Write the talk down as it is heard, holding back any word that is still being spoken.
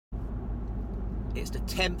It's the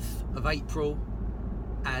 10th of April,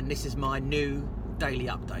 and this is my new daily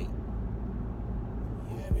update.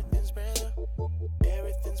 Everything's brand new.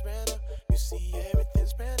 Everything's brand new. You see,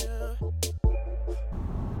 everything's brand new.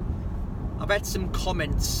 I've had some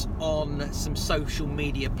comments on some social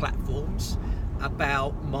media platforms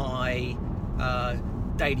about my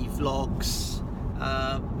daily vlogs.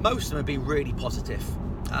 Most of them have been really positive.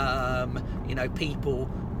 People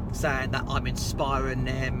saying that I'm inspiring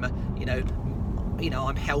them,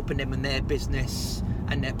 I'm helping them in their business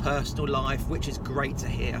and their personal life, which is great to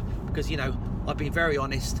hear, because I've been very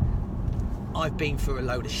honest. I've been through a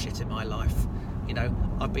load of shit in my life.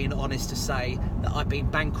 I've been honest to say that I've been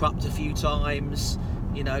bankrupt a few times,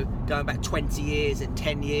 going back 20 years and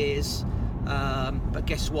 10 years. But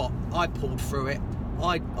guess what? I pulled through it.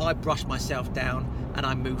 I brushed myself down and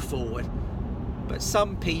I moved forward. But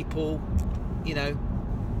some people,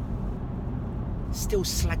 still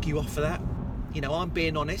slag you off for that. I'm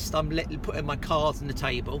being honest. I'm putting my cards on the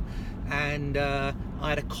table. And I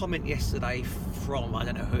had a comment yesterday from, I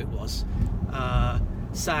don't know who it was,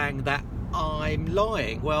 saying that I'm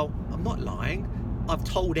lying. Well, I'm not lying. I've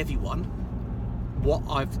told everyone what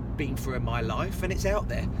I've been through in my life, and it's out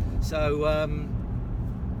there. So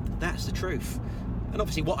that's the truth. And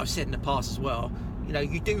obviously what I've said in the past as well,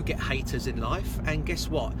 you do get haters in life, and guess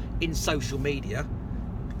what? In social media,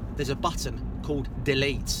 there's a button called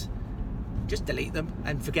delete. Just delete them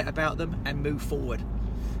and forget about them and move forward,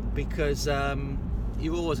 because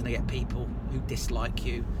you're always going to get people who dislike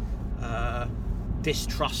you,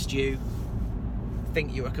 distrust you,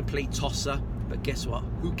 think you're a complete tosser. But guess what?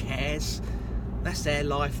 Who cares? That's their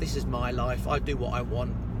life. This is my life. I do what I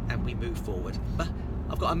want and we move forward.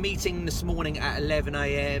 I've got a meeting this morning at 11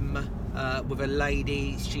 a.m. With a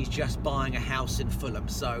lady. She's just buying a house in Fulham,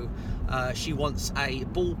 so she wants a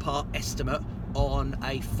ballpark estimate on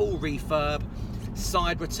a full refurb,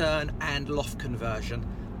 side return and loft conversion.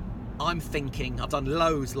 I'm thinking, I've done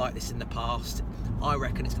loads like this in the past, I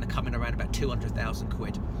reckon it's going to come in around about 200,000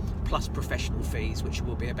 quid plus professional fees, which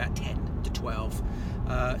will be about 10 to 12.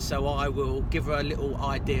 So I will give her a little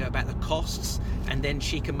idea about the costs, and then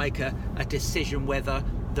she can make a decision whether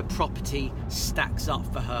the property stacks up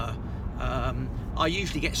for her. I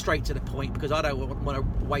usually get straight to the point because I don't want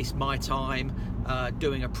to waste my time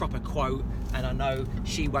doing a proper quote, and I know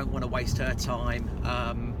she won't want to waste her time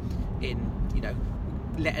in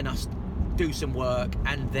letting us do some work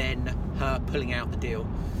and then her pulling out the deal.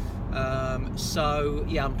 So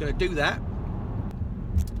yeah, I'm going to do that.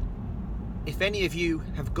 If any of you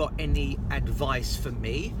have got any advice for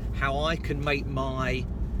me how I can make my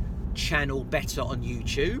channel better on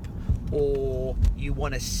YouTube, or you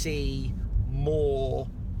want to see more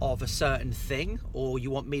of a certain thing, or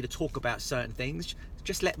you want me to talk about certain things,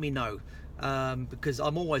 just let me know, because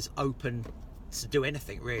I'm always open to do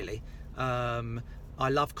anything really. I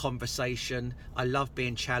love conversation. I love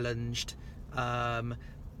being challenged. I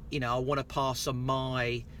want to pass on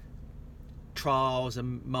my trials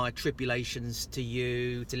and my tribulations to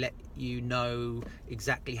you, to let you know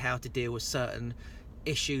exactly how to deal with certain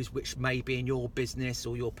issues which may be in your business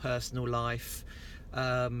or your personal life.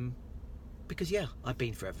 Because yeah, I've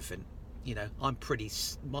been through everything. I'm pretty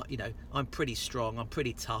strong. I'm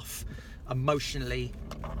pretty tough. Emotionally,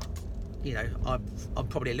 I'm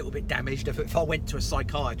probably a little bit damaged. If I went to a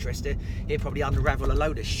psychiatrist, he'd probably unravel a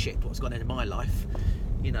load of shit what's gone on in my life.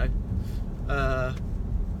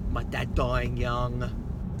 My dad dying young,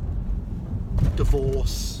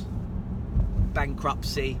 divorce,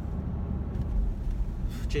 bankruptcy.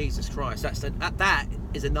 Jesus Christ, that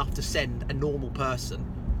is enough to send a normal person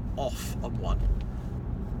off on one,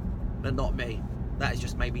 but not me. That has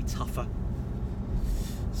just made me tougher.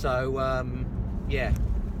 So yeah,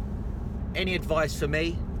 any advice for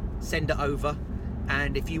me, send it over.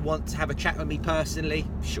 And if you want to have a chat with me personally,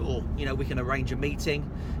 sure, we can arrange a meeting.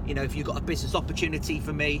 If you've got a business opportunity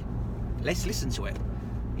for me, let's listen to it.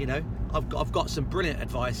 I've got some brilliant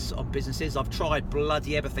advice on businesses. I've tried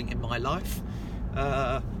bloody everything in my life.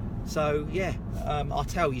 So yeah, I'll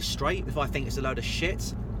tell you straight. If I think it's a load of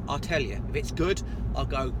shit, I'll tell you. If it's good, I'll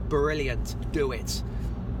go, brilliant, do it.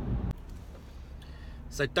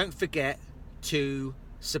 So don't forget to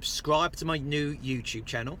subscribe to my new YouTube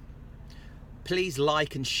channel. Please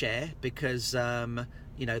like and share, because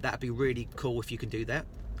that'd be really cool if you can do that.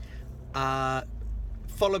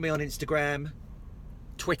 Follow me on Instagram,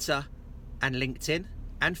 Twitter and LinkedIn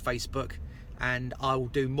and Facebook, and I will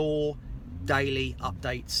do more daily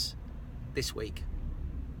updates this week.